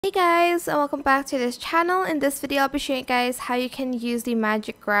Hey guys, and welcome back to this channel. In this video I'll be showing you guys how you can use the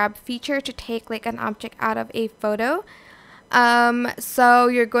magic grab feature to take like an object out of a photo. So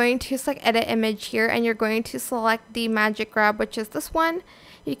you're going to select edit image here and you're going to select the magic grab, which is this one.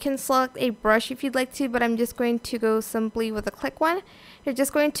 You can select a brush if you'd like to, but I'm just going to go simply with a click one. You're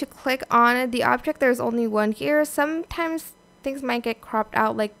just going to click on the object. There's only one here. Sometimes things might get cropped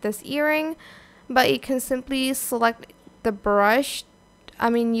out like this earring, but you can simply select the brush.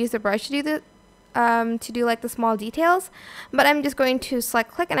 Use the brush to do like the small details, but I'm just going to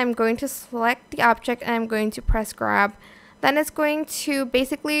select click and I'm going to select the object and I'm going to press grab. Then it's going to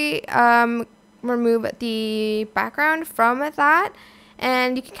basically remove the background from that,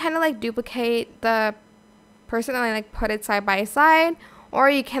 and you can kind of like duplicate the person and like put it side by side, or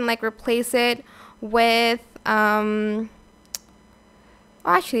you can like replace it with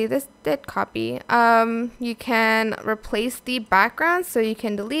actually this did copy. You can replace the background, so you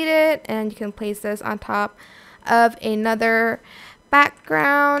can delete it and you can place this on top of another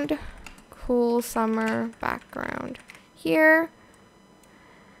background. Cool summer background here.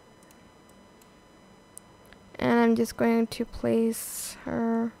 And I'm just going to place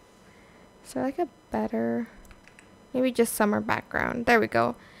her so like a better, maybe just summer background. There we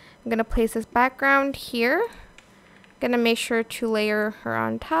go. I'm gonna place this background here. Gonna make sure to layer her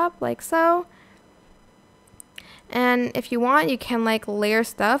on top like so. And if you want, you can like layer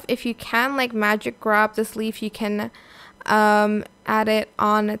stuff. If you can like magic grab this leaf, you can add it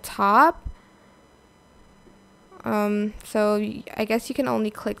on top. So I guess you can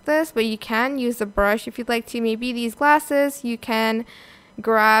only click this, but you can use the brush if you'd like to. Maybe these glasses you can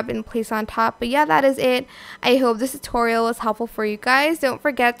grab and place on top. But yeah, that is it. I hope this tutorial was helpful for you guys. Don't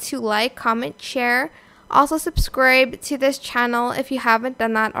forget to like, comment, share. Also subscribe to this channel if you haven't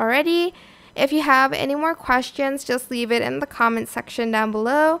done that already. If you have any more questions, just leave it in the comment section down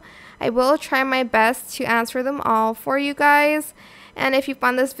below. I will try my best to answer them all for you guys. And if you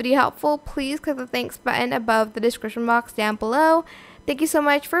found this video helpful, please click the thanks button above the description box down below. Thank you so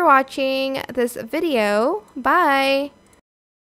much for watching this video. Bye!